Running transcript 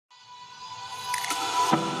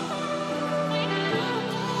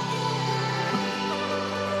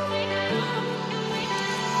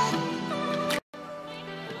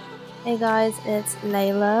Hey guys, it's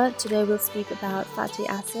Layla. Today we'll speak about fatty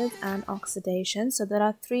acids and oxidation. So there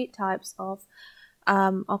are three types of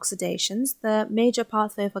oxidations. The major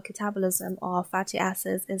pathway for catabolism of fatty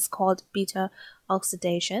acids is called beta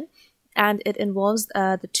oxidation, and it involves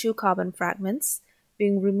the two carbon fragments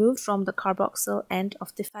being removed from the carboxyl end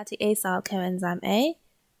of the fatty acyl coenzyme A,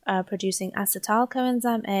 producing acetyl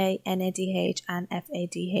coenzyme A, NADH, and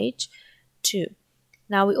FADH2.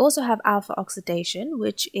 Now we also have alpha oxidation,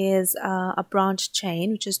 which is a branched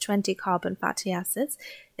chain, which is 20 carbon fatty acids.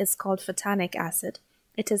 It's called photanic acid.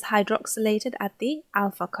 It is hydroxylated at the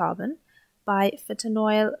alpha carbon by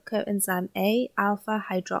phytanoyl coenzyme A alpha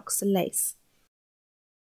hydroxylase.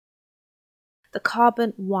 The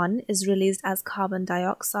carbon 1 is released as carbon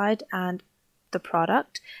dioxide and the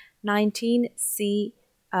product 19C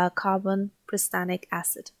carbon pristanic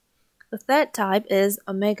acid. The third type is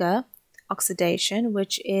omega oxidation,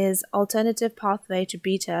 which is alternative pathway to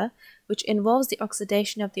beta, which involves the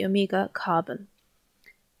oxidation of the omega carbon.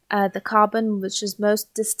 The carbon which is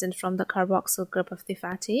most distant from the carboxyl group of the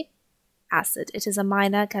fatty acid. It is a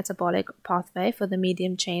minor catabolic pathway for the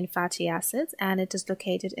medium chain fatty acids, and it is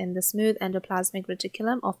located in the smooth endoplasmic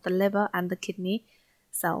reticulum of the liver and the kidney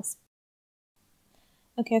cells.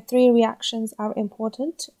 Okay, three reactions are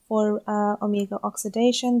important for omega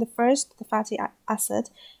oxidation. The first, the fatty acid,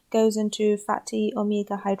 goes into fatty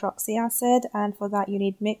omega hydroxy acid, and for that you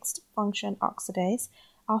need mixed function oxidase.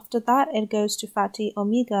 After that, it goes to fatty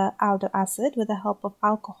omega aldo acid with the help of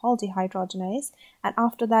alcohol dehydrogenase, and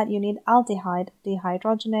after that you need aldehyde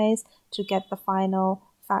dehydrogenase to get the final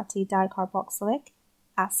fatty dicarboxylic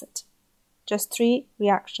acid. Just three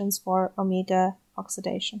reactions for omega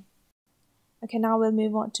oxidation. Okay, now we'll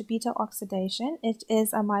move on to beta oxidation. It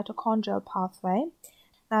is a mitochondrial pathway.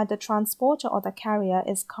 Now, the transporter or the carrier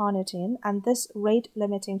is carnitine, and this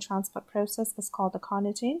rate-limiting transport process is called the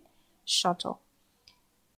carnitine shuttle.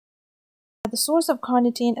 The source of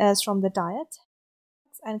carnitine is from the diet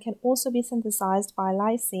and can also be synthesized by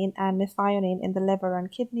lysine and methionine in the liver and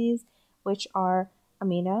kidneys, which are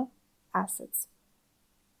amino acids.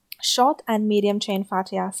 Short and medium chain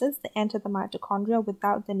fatty acids, they enter the mitochondria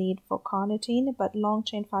without the need for carnitine, but long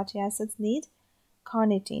chain fatty acids need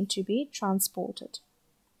carnitine to be transported.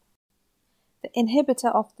 The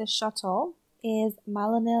inhibitor of this shuttle is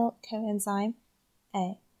malonyl coenzyme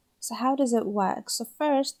A. So how does it work? So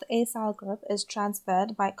first, the acyl group is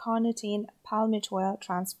transferred by carnitine palmitoyl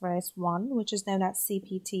transferase 1, which is known as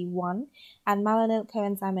CPT1, and malonyl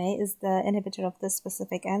coenzyme A is the inhibitor of this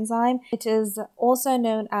specific enzyme. It is also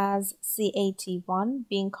known as CAT1,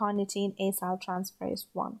 being carnitine acyl transferase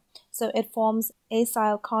 1. So it forms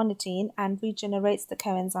acyl carnitine and regenerates the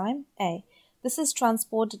coenzyme A. This is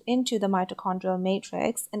transported into the mitochondrial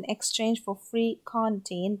matrix in exchange for free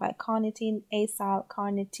carnitine by carnitine acyl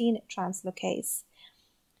carnitine translocase.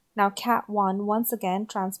 Now CAT1 once again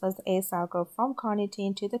transfers the acyl group from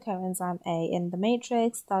carnitine to the coenzyme A in the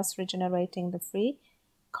matrix, thus regenerating the free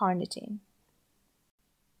carnitine.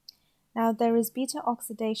 Now there is beta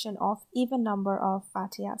oxidation of even number of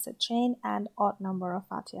fatty acid chain and odd number of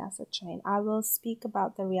fatty acid chain. I will speak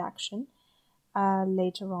about the reaction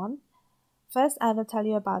later on. First, I will tell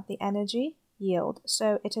you about the energy yield.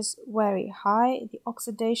 So it is very high. The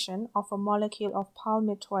oxidation of a molecule of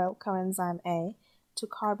palmitoyl coenzyme A to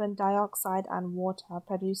carbon dioxide and water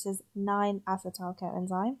produces 9 acetyl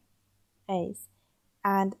coenzyme A's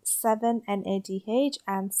and 7 NADH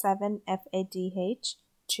and 7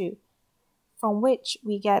 FADH2, from which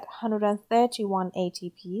we get 131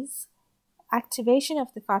 ATPs. Activation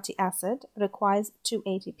of the fatty acid requires 2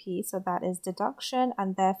 ATP, so that is deduction,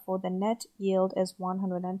 and therefore the net yield is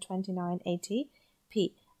 129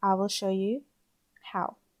 ATP. I will show you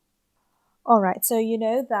how. Alright, so you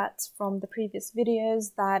know that from the previous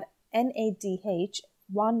videos that NADH,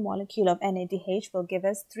 one molecule of NADH will give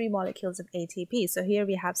us 3 molecules of ATP. So here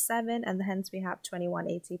we have 7 and hence we have 21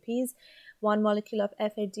 ATPs. One molecule of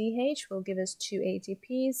FADH will give us 2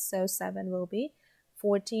 ATPs, so 7 will be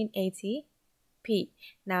 14 ATP.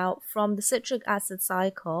 Now, from the citric acid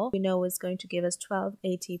cycle, we know it's going to give us 12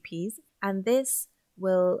 ATPs, and this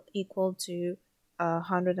will equal to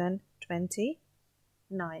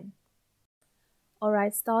 129.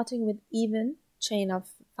 Alright, starting with even chain of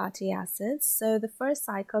fatty acids. So the first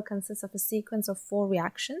cycle consists of a sequence of 4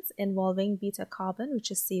 reactions involving beta carbon, which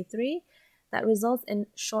is C3, that results in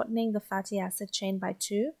shortening the fatty acid chain by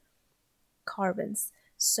 2 carbons.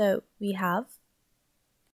 So we have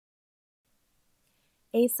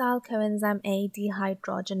acyl coenzyme A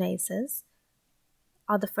dehydrogenases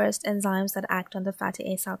are the first enzymes that act on the fatty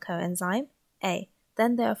acyl coenzyme A.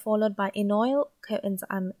 Then they are followed by enoyl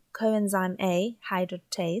coenzyme A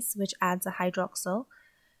hydratase, which adds a hydroxyl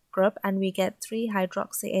group, and we get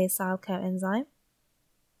 3-hydroxyacyl coenzyme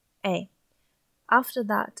A. After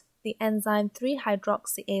that, the enzyme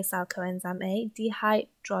 3-hydroxyacyl coenzyme A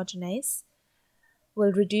dehydrogenase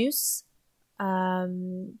will reduce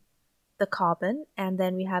the carbon, and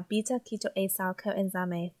then we have beta-ketoacyl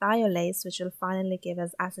coenzyme A thiolase, which will finally give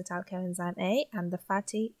us acetyl coenzyme A, and the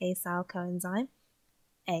fatty acyl coenzyme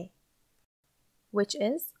A, which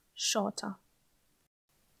is shorter.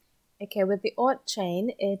 Okay, with the odd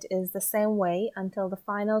chain, it is the same way until the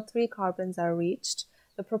final 3 carbons are reached.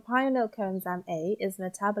 The propionyl coenzyme A is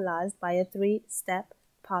metabolized by a 3-step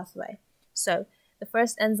pathway. So, the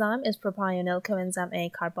first enzyme is propionyl coenzyme A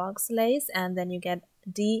carboxylase, and then you get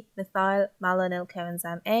D-methylmalonyl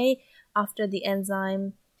coenzyme A. After the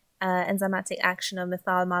enzymatic action of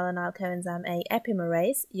methylmalonyl coenzyme A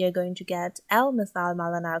epimerase, you're going to get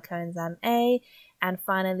L-methylmalonyl coenzyme A, and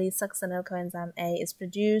finally succinyl coenzyme A is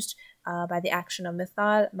produced by the action of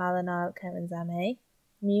methylmalonyl coenzyme A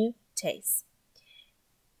mutase.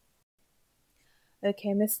 Okay,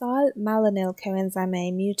 methylmalonyl coenzyme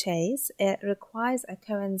A mutase, it requires a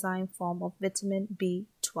coenzyme form of vitamin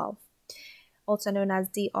B12, also known as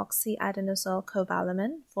deoxyadenosine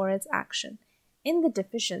cobalamin, for its action. In the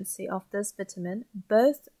deficiency of this vitamin,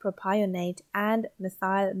 both propionate and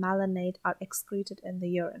methylmalonate are excreted in the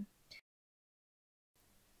urine.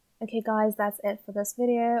 Okay guys, that's it for this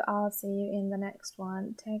video. I'll see you in the next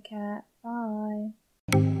one. Take care. Bye.